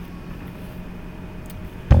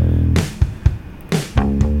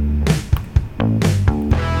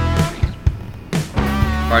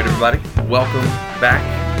Alright everybody, welcome back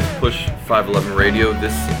to Push 511 Radio.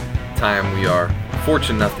 This time we are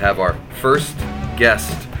fortunate enough to have our first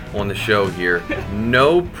guest on the show here.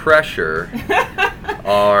 No pressure.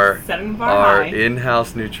 Our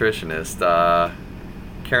in-house nutritionist,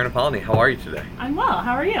 Karen Apollony. How are you today? I'm well.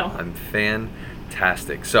 How are you? I'm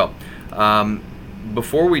fantastic. So,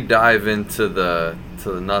 before we dive into the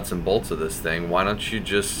nuts and bolts of this thing, why don't you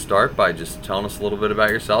just start by just telling us a little bit about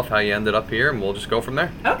yourself, how you ended up here, and we'll just go from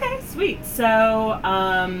there. Okay, sweet. So,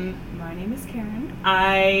 my name is Karen.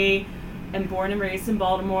 I am born and raised in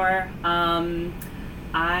Baltimore. How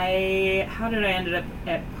did I end up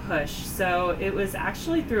at Push? So it was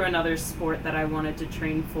actually through another sport that I wanted to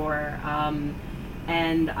train for,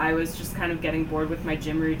 and I was just kind of getting bored with my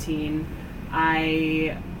gym routine.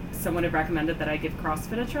 Someone had recommended that I give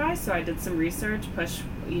CrossFit a try, so I did some research. Push,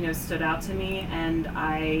 stood out to me, and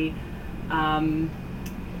I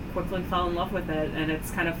quickly fell in love with it. And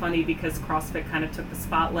it's kind of funny because CrossFit kind of took the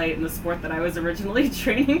spotlight, and the sport that I was originally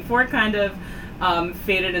training for kind of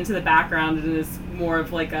faded into the background and is more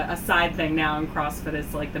of like a side thing now, and CrossFit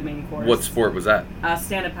is like the main course. What sport was that?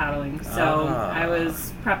 Stand-up paddling. So I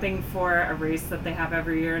was prepping for a race that they have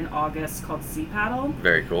every year in August called Sea Paddle.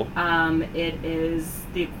 Very cool. It is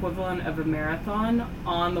the equivalent of a marathon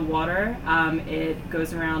on the water. It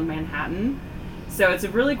goes around Manhattan. So it's a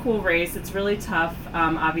really cool race. It's really tough,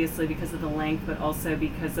 obviously because of the length, but also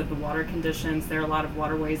because of the water conditions. There are a lot of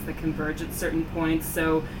waterways that converge at certain points.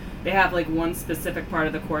 So they have like one specific part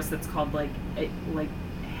of the course that's called like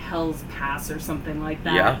Hell's Pass or something like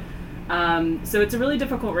that. Yeah. So it's a really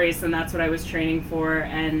difficult race, and that's what I was training for.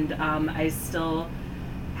 And I still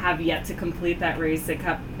have yet to complete that race. It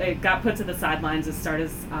got put to the sidelines as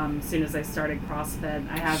soon as I started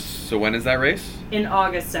CrossFit. So when is that race? In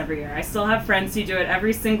August every year. I still have friends who do it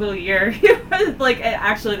every single year.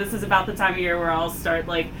 Actually, this is about the time of year where I'll start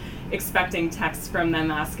expecting texts from them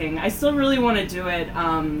asking. I still really want to do it.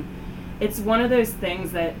 It's one of those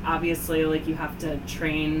things that obviously you have to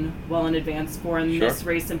train well in advance for. In Sure. This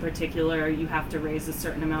race in particular, you have to raise a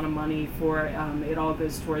certain amount of money for. It all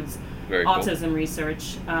goes towards Very autism cool.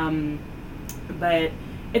 research. But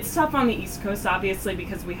it's tough on the East Coast, obviously,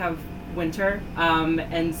 because we have winter,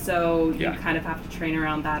 and so you kind of have to train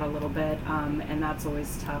around that a little bit, and that's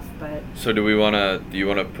always tough. But so do you want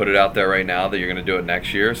to put it out there right now that you're going to do it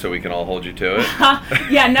next year so we can all hold you to it?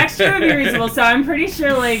 Yeah, next year would be reasonable. So I'm pretty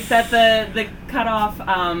sure that the cutoff.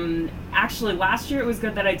 Actually, last year it was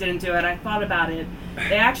good that I didn't do it. I thought about it.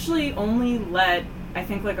 They actually only let, I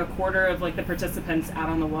think, a quarter of the participants out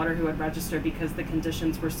on the water who had registered because the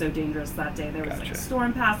conditions were so dangerous that day. There was Gotcha. a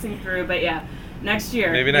storm passing through, but yeah, next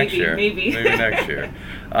year. Maybe next year. Maybe next year.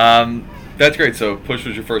 That's great. So Push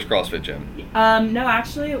was your first CrossFit gym? No,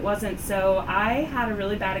 actually it wasn't. So I had a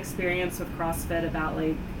really bad experience with CrossFit about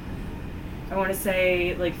I want to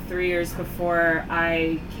say 3 years before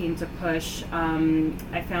I came to Push.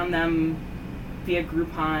 I found them via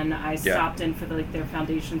Groupon. I stopped in for their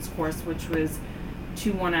foundations course, which was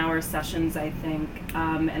 2 1-hour sessions, I think,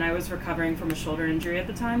 and I was recovering from a shoulder injury at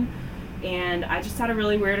the time, and I just had a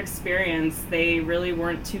really weird experience. They really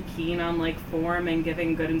weren't too keen on form and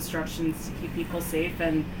giving good instructions to keep people safe,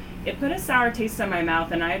 and it put a sour taste in my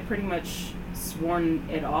mouth, and I had pretty much sworn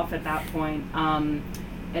it off at that point.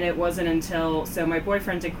 And it wasn't until, so my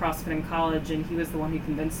boyfriend did CrossFit in college, and he was the one who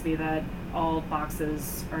convinced me that all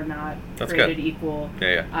boxes are not created equal.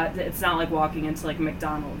 Yeah. It's not like walking into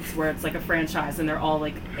McDonald's where it's a franchise and they're all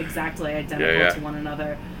exactly identical to one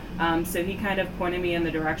another. So he kind of pointed me in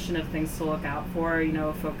the direction of things to look out for,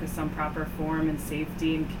 focus on proper form and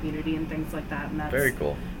safety and community and things like that. And that's very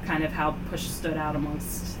cool. Kind of how Push stood out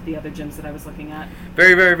amongst the other gyms that I was looking at.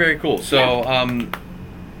 Very, very, very cool. So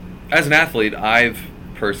as an athlete, I've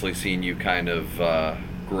personally seen you kind of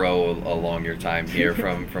grow along your time here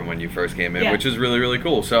from when you first came in, which is really, really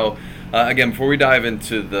cool. So again, before we dive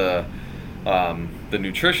into the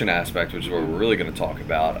nutrition aspect, which is what we're really going to talk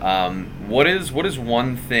about, what is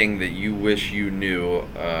one thing that you wish you knew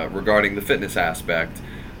regarding the fitness aspect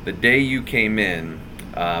the day you came in,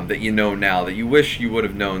 that you know now that you wish you would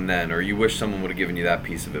have known then, or you wish someone would have given you that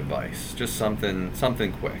piece of advice? Just something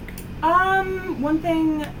quick. One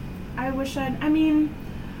thing I wish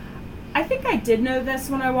I think I did know this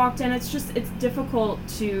when I walked in. It's difficult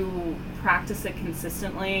to practice it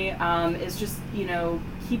consistently. It's just,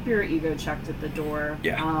 keep your ego checked at the door.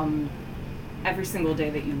 Yeah. Every single day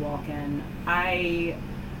that you walk in. I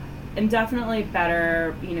am definitely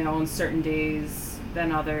better, on certain days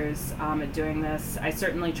than others at doing this. I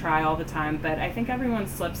certainly try all the time, but I think everyone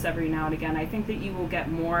slips every now and again. I think that you will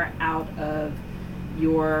get more out of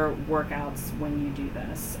your workouts when you do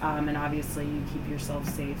this, and obviously you keep yourself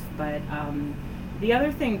safe. But the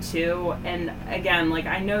other thing too, and again, like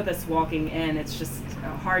I know this walking in, it's just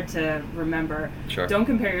hard to remember. Sure. Don't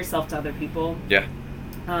compare yourself to other people. Yeah.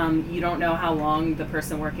 You don't know how long the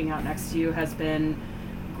person working out next to you has been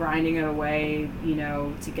grinding it away,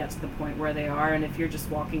 to get to the point where they are. And if you're just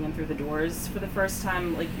walking in through the doors for the first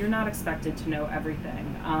time, like you're not expected to know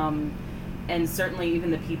everything. And certainly even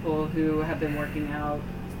the people who have been working out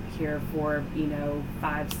here for,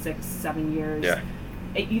 5, 6, 7 years,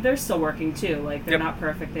 they're still working too. Like they're not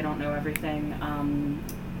perfect. They don't know everything.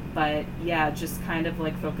 But yeah, just kind of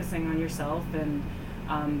like focusing on yourself and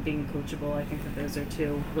being coachable. I think that those are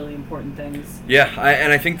two really important things. Yeah,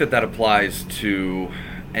 and I think that applies to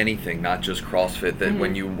anything, not just CrossFit. That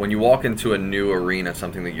when you walk into a new arena,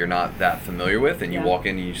 something that you're not that familiar with, and you walk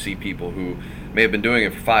in and you see people who may have been doing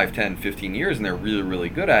it for 5, 10, 15 years and they're really, really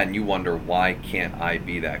good at it, and you wonder, why can't I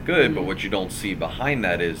be that good? But what you don't see behind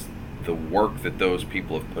that is the work that those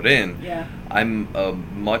people have put in. Yeah. I'm a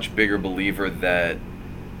much bigger believer that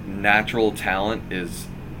natural talent is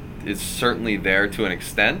certainly there to an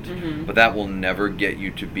extent, but that will never get you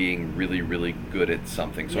to being really, really good at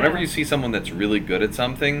something. So whenever you see someone that's really good at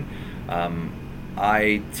something,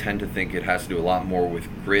 I tend to think it has to do a lot more with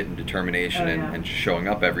grit and determination and just showing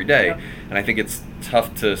up every day. Yep. And I think it's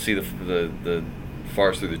tough to see the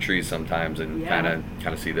forest through the trees sometimes and kind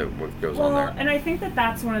of see that what goes on there. And I think that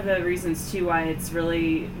that's one of the reasons too why it's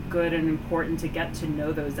really good and important to get to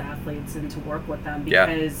know those athletes and to work with them,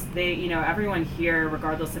 because they, everyone here,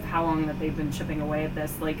 regardless of how long that they've been chipping away at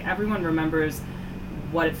this, like everyone remembers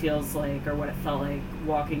what it feels like or what it felt like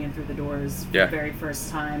walking in through the doors for the very first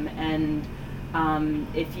time. And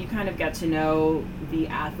if you kind of get to know the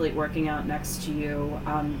athlete working out next to you,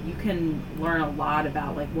 you can learn a lot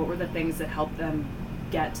about like what were the things that helped them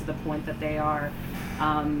get to the point that they are.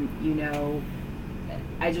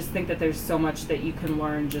 I just think that there's so much that you can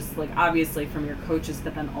learn, just like obviously from your coaches,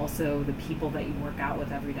 but then also the people that you work out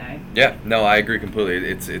with every day. Yeah, no, I agree completely.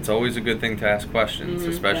 It's always a good thing to ask questions,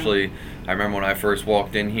 especially I remember when I first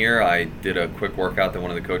walked in here, I did a quick workout that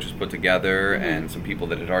one of the coaches put together, and some people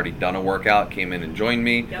that had already done a workout came in and joined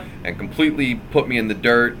me and completely put me in the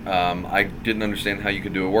dirt. I didn't understand how you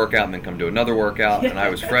could do a workout and then come to another workout, and I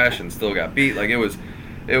was fresh and still got beat. Like it was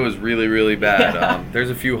really, really bad.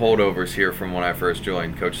 There's a few holdovers here from when I first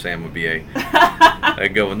joined. Coach Sam would be a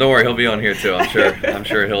good one. Don't worry, he'll be on here too. I'm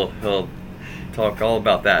sure he'll talk all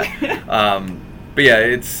about that. But yeah,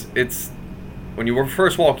 it's when you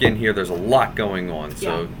first walk in here, there's a lot going on.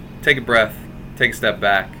 So take a breath, take a step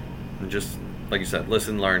back, and just like you said,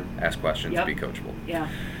 listen, learn, ask questions, be coachable. Yeah.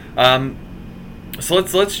 So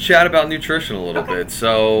let's chat about nutrition a little bit.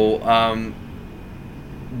 So.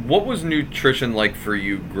 What was nutrition like for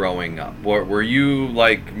you growing up? Were you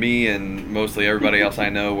like me and mostly everybody else I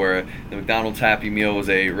know, where the McDonald's Happy Meal was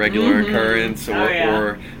a regular occurrence,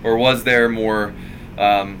 or was there more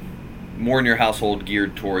in your household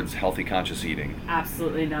geared towards healthy, conscious eating?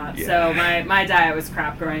 Absolutely not. Yeah. So my diet was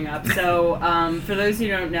crap growing up. So for those who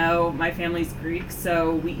don't know, my family's Greek,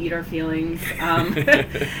 so we eat our feelings.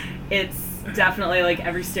 It's definitely like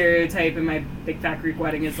every stereotype in my big fat Greek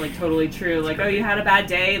wedding is like totally true. Like, oh, you had a bad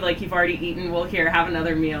day, like you've already eaten, well here, have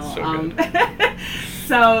another meal.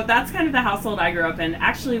 So that's kind of the household I grew up in.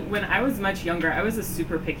 Actually, when I was much younger, I was a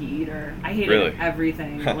super picky eater. I hated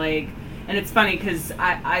everything. Like, and it's funny because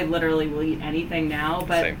I literally will eat anything now,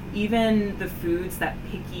 but even the foods that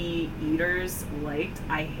picky eaters liked,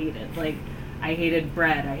 I hated. Like, I hated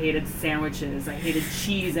bread, I hated sandwiches, I hated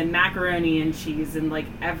cheese and macaroni and cheese and like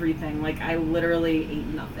everything. Like I literally ate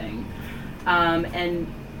nothing. And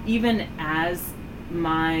even as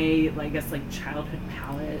my, I guess like childhood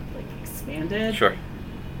palate like expanded,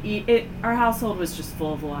 our household was just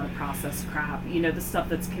full of a lot of processed crap, the stuff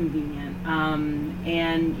that's convenient.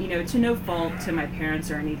 And, to no fault to my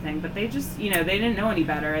parents or anything, but they just, they didn't know any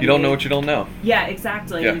better. You don't know what you don't know. Yeah,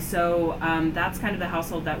 exactly. Yeah. And so that's kind of the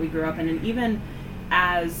household that we grew up in. And even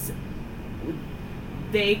as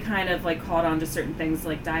they kind of like caught on to certain things,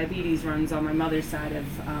 like diabetes runs on my mother's side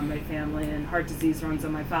of my family and heart disease runs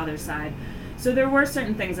on my father's side. So there were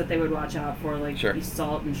certain things that they would watch out for, like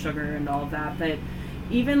salt and sugar and all of that. But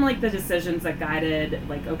even like the decisions that guided,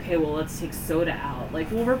 like, okay, well, let's take soda out.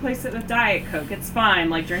 Like, we'll replace it with Diet Coke. It's fine.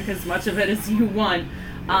 Like, drink as much of it as you want.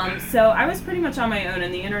 So I was pretty much on my own,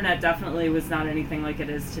 and the internet definitely was not anything like it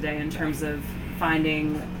is today in terms of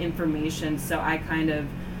finding information. So I kind of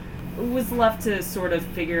was left to sort of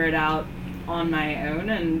figure it out on my own,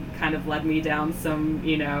 and kind of led me down some,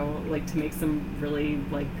 like to make some really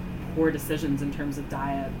like poor decisions in terms of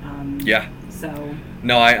diet. Yeah. So.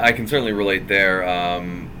 No, I can certainly relate there.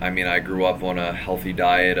 I mean, I grew up on a healthy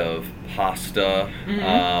diet of pasta,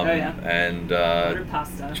 and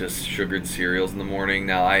pasta. just sugared cereals in the morning.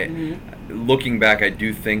 Now, looking back, I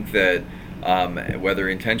do think that whether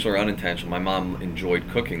intentional or unintentional, my mom enjoyed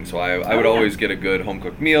cooking, so I would always get a good home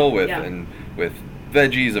cooked meal with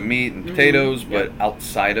veggies and meat and potatoes. But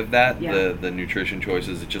outside of that, the nutrition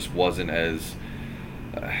choices, it just wasn't as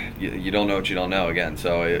you don't know what you don't know again.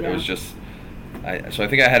 So it was just. So I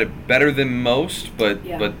think I had it better than most, but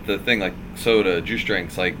the thing like soda, juice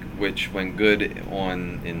drinks, like which when good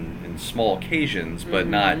in small occasions, but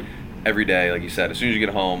not every day, like you said. As soon as you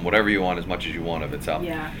get home, whatever you want, as much as you want of it. So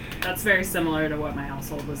yeah, that's very similar to what my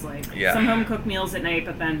household was like. Yeah. Some home cooked meals at night,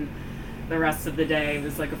 but then the rest of the day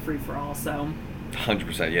was like a free for all. So.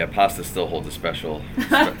 100%, yeah. Pasta still holds a special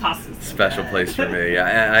place for me.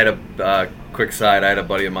 Yeah, I had a quick side. I had a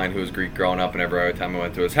buddy of mine who was Greek growing up, and every time I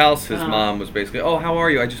went to his house, his mom was basically, "Oh, how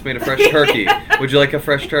are you? I just made a fresh turkey. Would you like a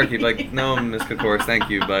fresh turkey?" Like, "No, Miss Kokoris, thank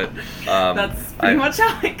you." But that's pretty much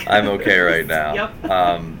how it goes. I'm okay right now. Yep.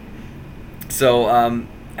 So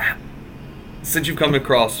since you've come to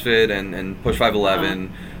CrossFit and Push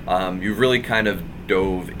 511, you've really kind of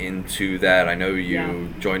dove into that. I know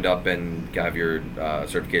you joined up and got your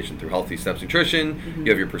certification through Healthy Steps Nutrition.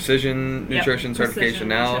 You have your Precision Nutrition certification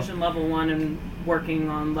now. Precision level 1 and working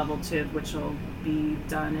on level 2, which will be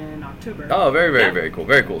done in October. Oh, very cool.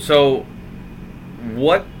 Very cool. So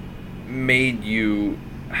what made you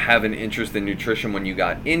have an interest in nutrition when you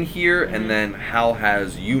got in here, and then how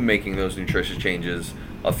has you making those nutritious changes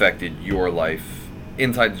affected your life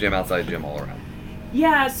inside the gym, outside the gym, all around?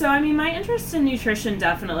 Yeah, so I mean, my interest in nutrition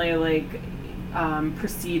definitely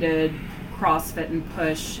preceded CrossFit and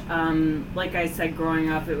Push. Like I said, growing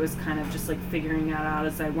up, it was kind of just like figuring it out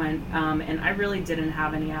as I went, and I really didn't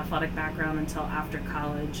have any athletic background until after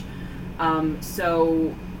college.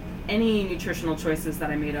 So any nutritional choices that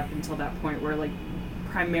I made up until that point were like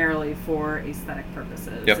primarily for aesthetic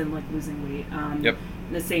purposes and like losing weight. And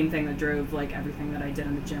the same thing that drove like everything that I did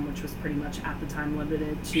in the gym, which was pretty much at the time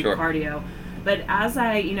limited to cardio. But as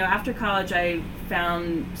after college, I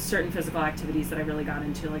found certain physical activities that I really got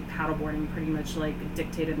into, like paddleboarding pretty much like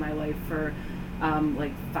dictated my life for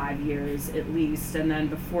like 5 years at least. And then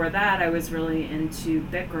before that, I was really into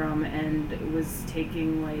Bikram and was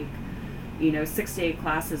taking like, 6 to 8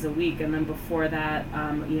 classes a week. And then before that,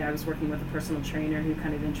 I was working with a personal trainer who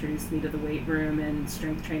kind of introduced me to the weight room and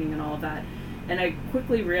strength training and all of that. And I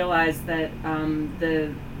quickly realized that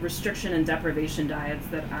the restriction and deprivation diets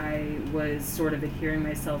that I was sort of adhering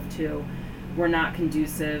myself to were not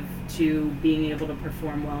conducive to being able to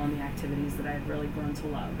perform well in the activities that I had really grown to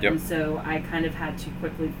love. And so I kind of had to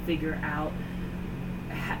quickly figure out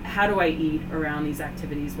how do I eat around these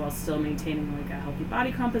activities while still maintaining like a healthy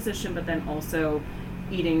body composition, but then also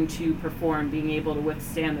eating to perform, being able to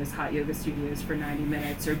withstand those hot yoga studios for 90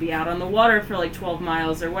 minutes or be out on the water for like 12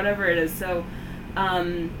 miles or whatever it is. So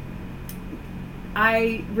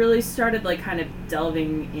I really started like kind of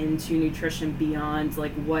delving into nutrition beyond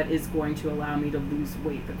like what is going to allow me to lose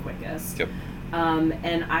weight the quickest.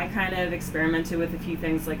 And I kind of experimented with a few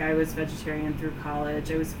things. Like I was vegetarian through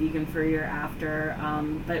college, I was vegan for a year after,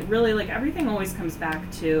 but really like everything always comes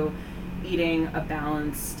back to eating a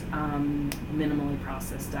balanced, minimally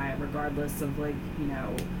processed diet, regardless of like,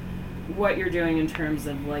 what you're doing in terms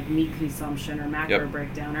of like meat consumption or macro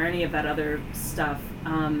breakdown or any of that other stuff.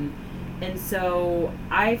 And so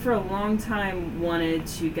I, for a long time, wanted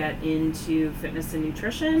to get into fitness and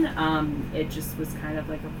nutrition. It just was kind of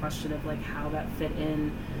like a question of like how that fit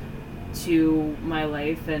in to my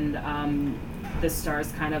life, and the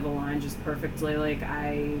stars kind of aligned just perfectly. Like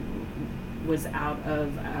I was out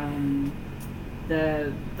of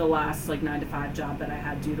the last like 9-to-5 job that I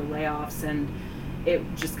had due to layoffs, and it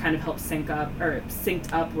just kind of helped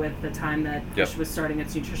synced up with the time that Push was starting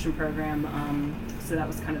its nutrition program. So that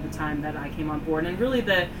was kind of the time that I came on board. And really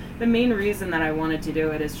the main reason that I wanted to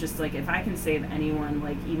do it is just like, if I can save anyone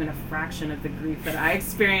like even a fraction of the grief that I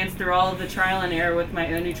experienced through all of the trial and error with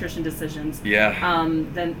my own nutrition decisions,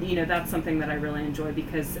 then that's something that I really enjoy,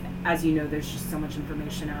 because as you know, there's just so much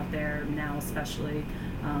information out there now, especially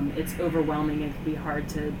it's overwhelming. It can be hard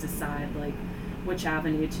to decide like which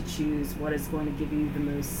avenue to choose, what is going to give you the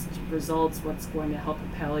most results, what's going to help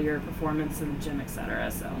propel your performance in the gym, etc.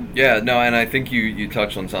 So and I think you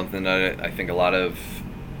touched on something that I think a lot of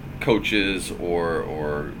coaches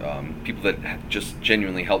or people that just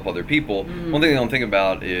genuinely help other people, one thing they don't think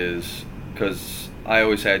about is, because I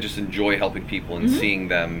always say I just enjoy helping people and seeing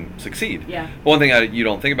them succeed. But one thing you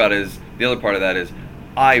don't think about is the other part of that is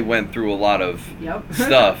I went through a lot of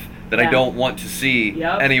stuff that I don't want to see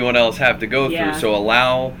anyone else have to go through. So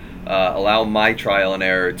allow my trial and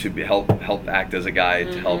error to help act as a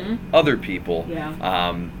guide to help other people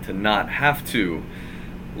to not have to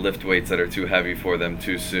lift weights that are too heavy for them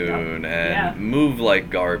too soon and move like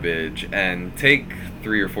garbage and take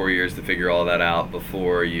 3 or 4 years to figure all that out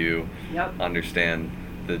before you understand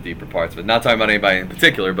the deeper parts. But not talking about anybody in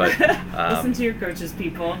particular, but listen to your coaches,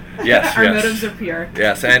 people. Yes, our motives are pure.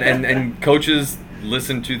 Yes, and coaches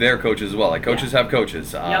listen to their coaches as well. Like coaches have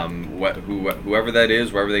coaches. Whoever that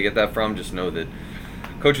is, wherever they get that from, just know that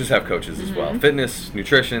coaches have coaches as well. Fitness,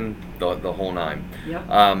 nutrition, the whole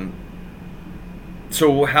nine.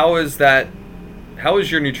 So how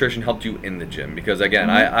has your nutrition helped you in the gym? Because again,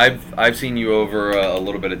 I've seen you over a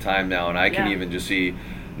little bit of time now, and I can even just see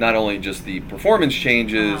not only just the performance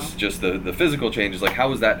changes, just the physical changes. Like,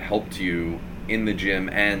 how has that helped you in the gym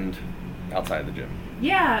and outside the gym?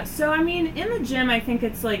 Yeah, so I mean, in the gym, I think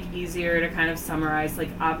it's like easier to kind of summarize. Like,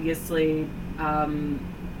 obviously,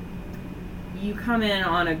 you come in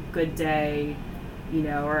on a good day,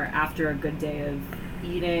 or after a good day of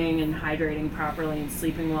eating and hydrating properly and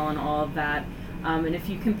sleeping well and all of that. And if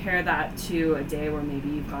you compare that to a day where maybe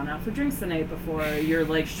you've gone out for drinks the night before, you're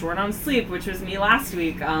like short on sleep, which was me last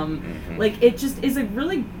week. Like, it just is a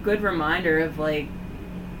really good reminder of like,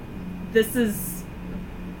 this is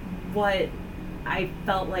what I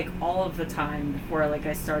felt like all of the time before like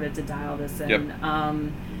I started to dial this in.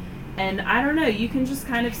 And I don't know, you can just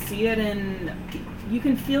kind of see it you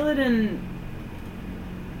can feel it in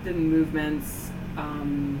the movements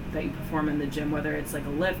that you perform in the gym, whether it's like a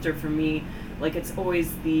lift or for me, like it's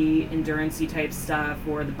always the endurance-y type stuff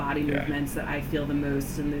or the body movements that I feel the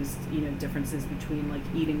most, and those differences between like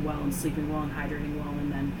eating well and sleeping well and hydrating well,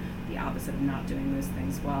 and then the opposite of not doing those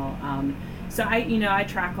things well. So I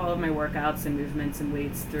track all of my workouts and movements and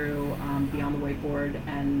weights through Beyond the Whiteboard,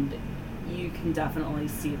 and you can definitely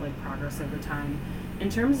see like progress over time. In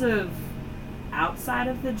terms of outside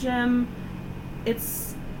of the gym,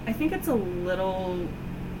 I think it's a little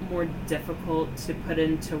more difficult to put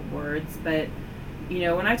into words, but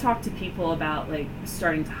when I talk to people about like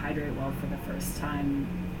starting to hydrate well for the first time,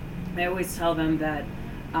 I always tell them that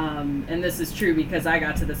and this is true because I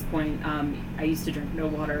got to this point, I used to drink no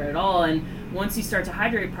water at all, and once you start to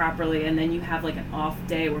hydrate properly and then you have like an off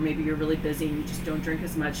day where maybe you're really busy and you just don't drink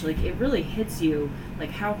as much, like it really hits you like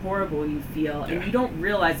how horrible you feel, and you don't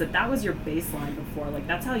realize that was your baseline before. Like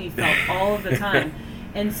that's how you felt all of the time.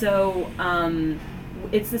 And so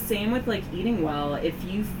it's the same with like eating well. If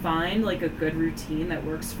you find like a good routine that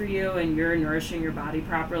works for you and you're nourishing your body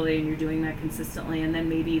properly and you're doing that consistently, and then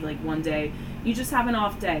maybe like one day you just have an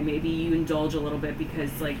off day, maybe you indulge a little bit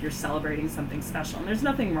because like you're celebrating something special, and there's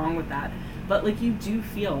nothing wrong with that, but like you do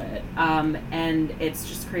feel it, and it's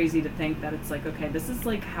just crazy to think that it's like, okay, this is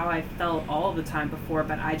like how I felt all of the time before,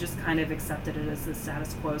 but I just kind of accepted it as the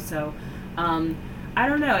status quo. So I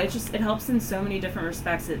don't know, it helps in so many different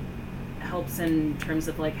respects. It helps in terms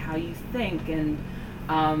of like how you think and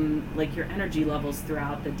like your energy levels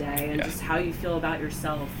throughout the day, and just how you feel about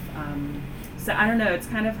yourself. So I don't know, it's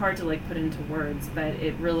kind of hard to like put into words, but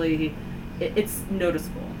it really it's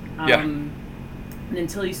noticeable. And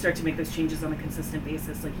until you start to make those changes on a consistent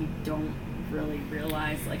basis, like you don't really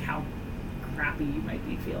realize like how crappy you might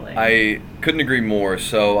be feeling. I couldn't agree more.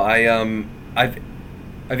 So I've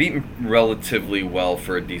eaten relatively well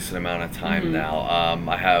for a decent amount of time now.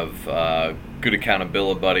 I have a good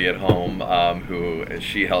accountability buddy at home who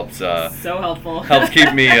she helps. So helpful. helps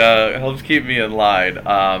keep me in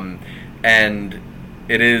line. And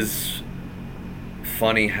it is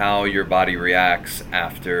funny how your body reacts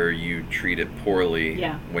after you treat it poorly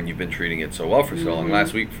when you've been treating it so well for so long.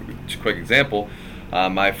 Last week, just a quick example,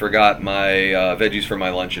 I forgot my veggies for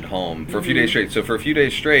my lunch at home for a few days straight. So for a few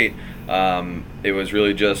days straight, it was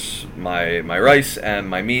really just my rice and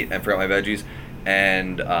my meat, and forgot my veggies.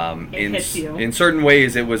 And in certain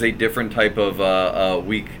ways, it was a different type of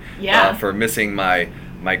week for missing my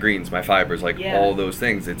greens, my fibers, like all those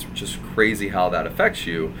things. It's just crazy how that affects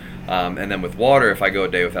you. And then with water, if I go a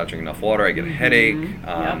day without drinking enough water, I get a headache.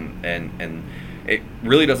 And it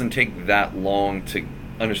really doesn't take that long to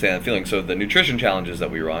understand that feeling. So the nutrition challenges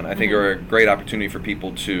that we run, I think, are a great opportunity for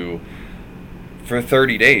people to, for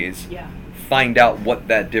 30 days, find out what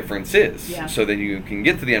that difference is, so that you can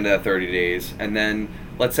get to the end of that 30 days, and then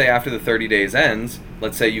let's say after the 30 days ends,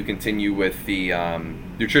 let's say you continue with the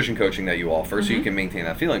nutrition coaching that you offer, so you can maintain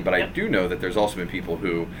that feeling. But I do know that there's also been people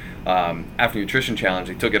who, after nutrition challenge,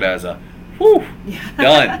 they took it as a,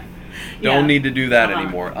 done. Don't need to do that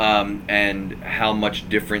anymore. And how much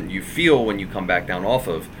different you feel when you come back down off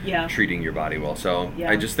of treating your body well. So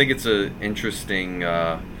I just think it's an interesting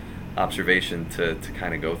observation to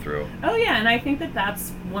kind of go through. Oh yeah, and I think that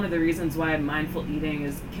that's one of the reasons why mindful eating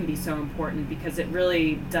can be so important, because it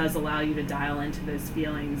really does allow you to dial into those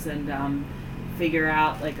feelings and figure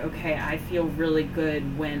out, like, okay, I feel really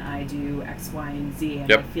good when I do X, Y, and Z,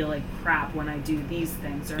 and I feel like crap when I do these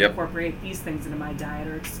things, or incorporate these things into my diet,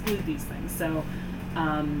 or exclude these things. So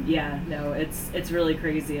it's really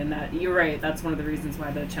crazy, and that you're right. That's one of the reasons why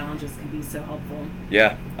the challenges can be so helpful.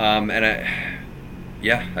 Yeah,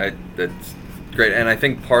 that's great. And I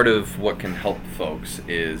think part of what can help folks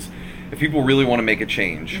is if people really want to make a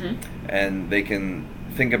change, and they can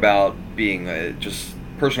think about being just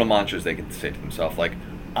personal mantras they can say to themselves, like,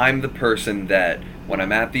 I'm the person that when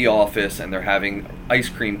I'm at the office and they're having ice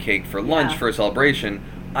cream cake for lunch for a celebration,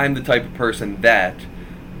 I'm the type of person that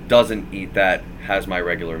doesn't eat that, has my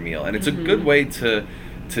regular meal. And it's a good way to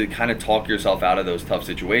kind of talk yourself out of those tough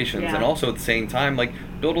situations, and also at the same time, like,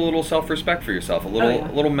 build a little self-respect for yourself, a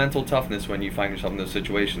little mental toughness when you find yourself in those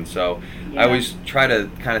situations. So I always try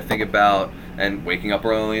to kind of think about, and waking up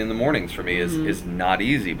early in the mornings for me is not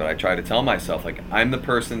easy, but I try to tell myself, like, I'm the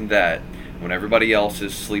person that when everybody else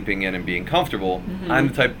is sleeping in and being comfortable, I'm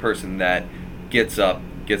the type of person that gets up,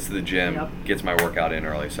 gets to the gym, gets my workout in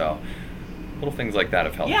early. So little things like that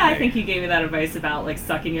have helped me. I think you gave me that advice about, like,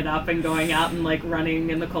 sucking it up and going out and, like,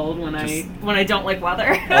 running in the cold when I don't like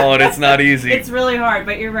weather. Oh, and it's not easy. It's really hard,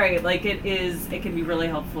 but you're right. Like, it can be really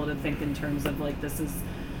helpful to think in terms of, like, this is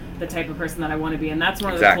the type of person that I want to be. And that's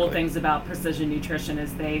one of the cool things about Precision Nutrition,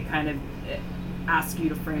 is they kind of ask you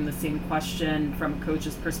to frame the same question from a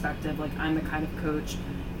coach's perspective. Like, I'm the kind of coach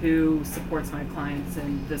who supports my clients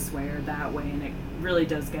in this way or that way, and it really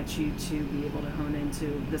does get you to be able to hone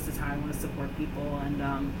into, this is how I want to support people.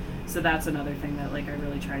 And so that's another thing that, like, I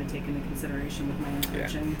really try to take into consideration with my own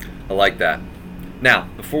coaching. I like that. Now,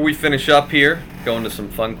 before we finish up here, go into some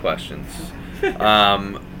fun questions.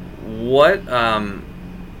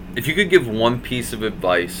 If you could give one piece of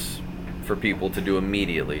advice for people to do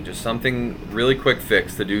immediately, just something really quick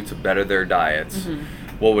fix to do to better their diets,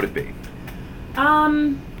 what would it be?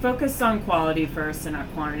 Focus on quality first and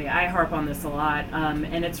not quantity. I harp on this a lot,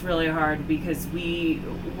 and it's really hard because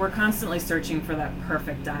we're constantly searching for that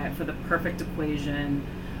perfect diet, for the perfect equation,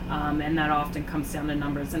 and that often comes down to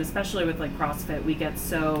numbers. And especially with, like, CrossFit, we get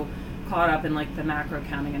so caught up in, like, the macro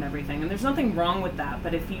counting and everything, and there's nothing wrong with that,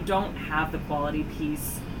 but if you don't have the quality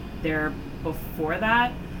piece there before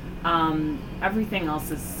that, everything else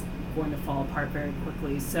is going to fall apart very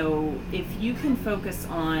quickly. So if you can focus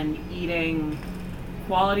on eating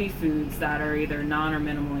quality foods that are either non or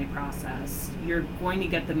minimally processed, you're going to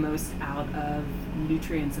get the most out of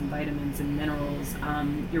nutrients and vitamins and minerals.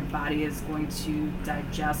 Your body is going to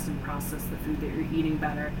digest and process the food that you're eating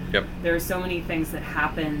better. There are so many things that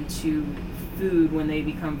happen to food when they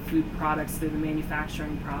become food products through the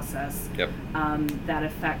manufacturing process that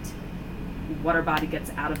affect what our body gets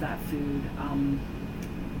out of that food.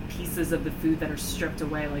 Pieces of the food that are stripped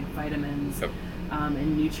away, like vitamins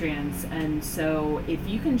and nutrients. And so if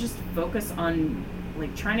you can just focus on,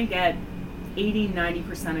 like, trying to get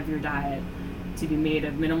 80-90% of your diet to be made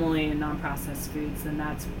of minimally and non-processed foods, then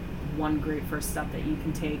that's one great first step that you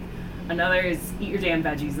can take. Another is eat your damn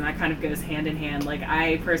veggies, and that kind of goes hand in hand. Like,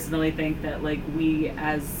 I personally think that, like, we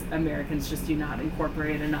as Americans just do not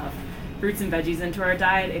incorporate enough fruits and veggies into our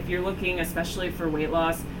diet. If you're looking especially for weight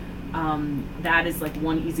loss, that is, like,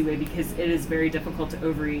 one easy way, because it is very difficult to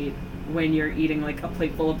overeat when you're eating, like, a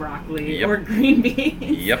plate full of broccoli or green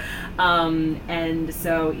beans. And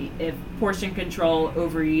so if portion control,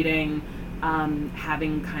 overeating,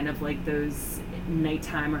 having kind of, like, those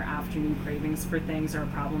nighttime or afternoon cravings for things are a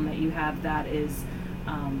problem that you have, that is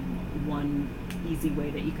one easy way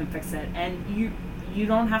that you can fix it. And you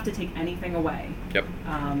don't have to take anything away.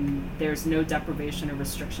 There's no deprivation or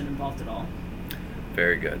restriction involved at all.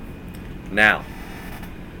 Very good. Now,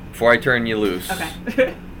 before I turn you loose,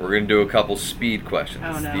 we're going to do a couple speed questions.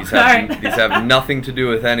 Oh, no. These have nothing to do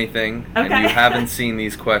with anything, and you haven't seen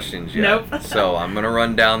these questions yet. Nope. So I'm going to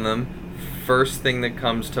run down them. First thing that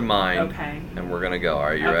comes to mind, and we're going to go.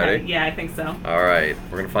 Are you ready? Yeah, I think so. All right.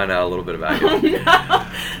 We're going to find out a little bit about you. Oh, no.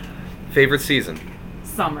 Favorite season?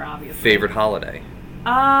 Summer, obviously. Favorite holiday?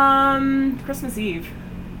 Christmas Eve.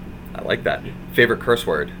 I like that. Favorite curse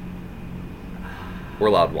word? We're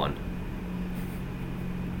allowed one.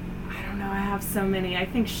 I don't know. I have so many. I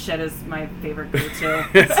think shit is my favorite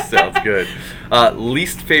go-to. Sounds good.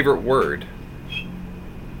 Least favorite word?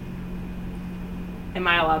 Am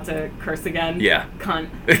I allowed to curse again? Yeah. Cunt.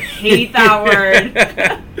 Hate that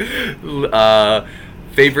word.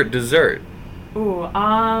 Favorite dessert? Ooh,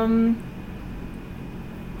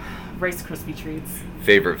 Rice Krispie treats.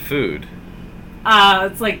 Favorite food?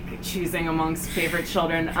 It's like choosing amongst favorite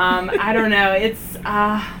children. I don't know. It's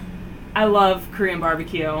I love Korean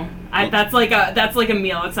barbecue. That's like a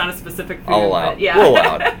meal. It's not a specific food. I'll allow. Yeah. We'll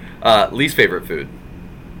allow it. Least favorite food.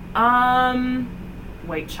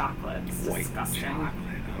 White chocolate. It's White disgusting. chocolate.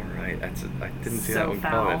 All right. I didn't see So that one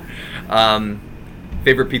foul. coming.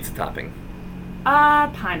 Favorite pizza topping.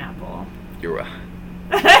 Pineapple. You're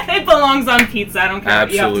It belongs on pizza. I don't care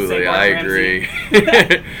what you have to say. absolutely. I Gordon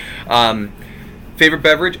Ramsay. agree. Favorite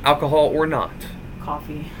beverage, alcohol or not?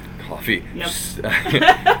 Coffee. Coffee.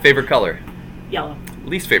 Yep. Favorite color. Yellow.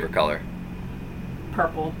 Least favorite color.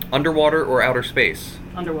 Purple. Underwater or outer space?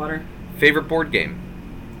 Underwater. Favorite board game.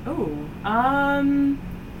 Oh,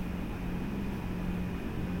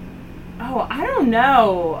 I don't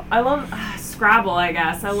know. I love Scrabble, I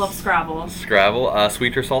guess. I love Scrabble. Scrabble.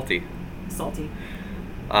 Sweet or salty? Salty.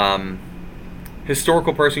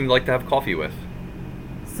 Historical person you'd like to have coffee with?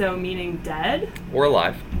 So, meaning dead? Or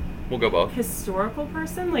alive? We'll go both. Historical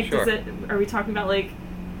person? Like, Sure. are we talking about, like,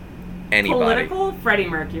 Anybody. political? Freddie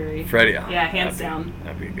Mercury. Freddie. Yeah, hands down.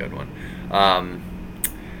 That'd be a good one.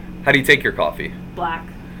 How do you take your coffee? Black.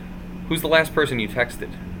 Who's the last person you texted?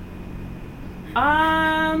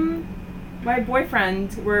 My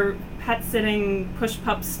boyfriend, we're pet sitting Push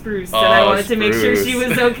Pup Spruce, and I wanted to make sure she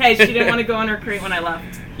was okay. She didn't want to go on her crate when I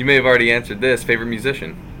left. You may have already answered this. Favorite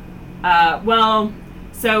musician? Well,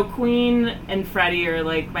 so Queen and Freddie are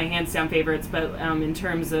like my hands down favorites, but in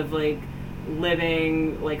terms of like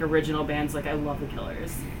living like original bands, like I love the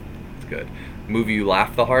Killers. That's good. Movie you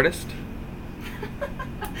laughed the hardest?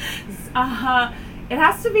 It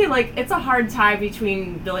has to be like it's a hard tie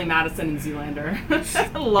between Billy Madison and Zoolander.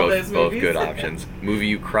 I love those movies. Both good options. Movie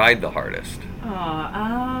you cried the hardest?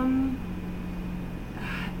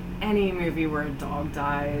 Any movie where a dog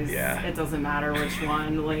dies. Yeah. It doesn't matter which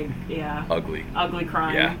one. Like, yeah. Ugly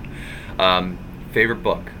crying. Yeah. Favorite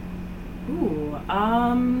book? Ooh.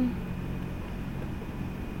 I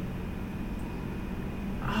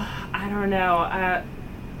don't know.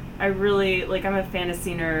 I really like. I'm a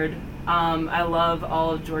fantasy nerd. I love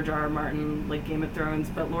all of George R.R. Martin, like Game of Thrones,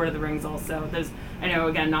 but Lord of the Rings also. There's, I know,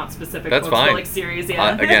 again, not specific That's books, fine. but like series,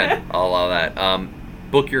 yeah. Again, I'll allow that.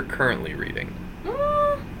 Book you're currently reading?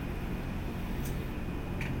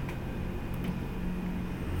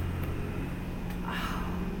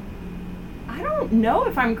 I don't know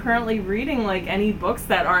if I'm currently reading like any books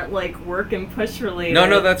that aren't like work and push related.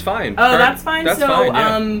 No, that's fine. Oh, that's fine. That's so, fine,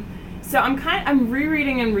 yeah. So I'm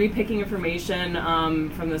rereading and repicking information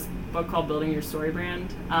from this book called Building Your Story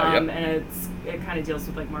Brand, Yep. and it kind of deals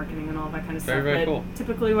with like marketing and all that kind of stuff. Very but cool.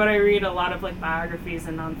 Typically, what I read a lot of like biographies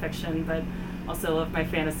and nonfiction, but also love my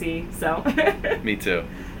fantasy. So Me too.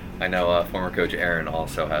 I know former coach Aaron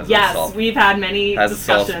also has we've had many has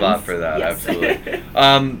discussions. a soft spot for that. Yes. Absolutely.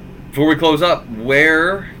 Before we close up,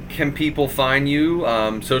 where can people find you,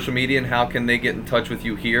 social media, and how can they get in touch with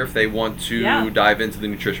you here if they want to dive into the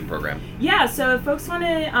nutrition program? Yeah, so if folks want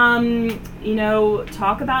to,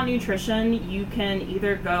 talk about nutrition, you can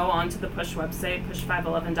either go onto the Push website,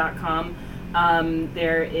 push511.com.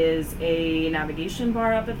 There is a navigation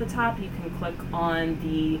bar up at the top. You can click on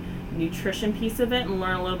the nutrition piece of it and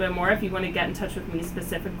learn a little bit more. If you want to get in touch with me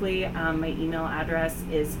specifically, my email address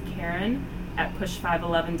is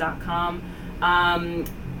Karen@push511.com.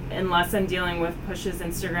 Unless I'm dealing with Push's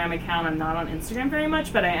Instagram account, I'm not on Instagram very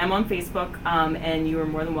much, but I am on Facebook, and you are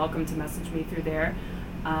more than welcome to message me through there.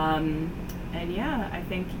 And yeah, I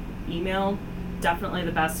think email, definitely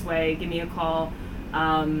the best way. Give me a call or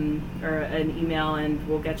an email, and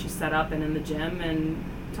we'll get you set up and in the gym and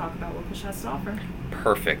talk about what Push has to offer.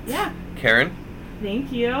 Perfect. Yeah. Karen?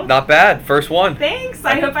 Thank you. Not bad. First one. Thanks.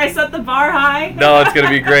 I hope I set the bar high. No, it's going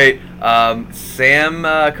to be great. Coach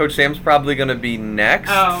Sam's probably going to be next.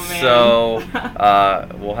 Oh, man. So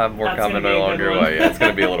we'll have more coming along your way. Yeah, it's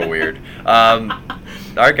going to be a little weird. All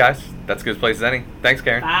right, guys. That's as good a place as any. Thanks,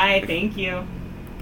 Karen. Bye. Thank you.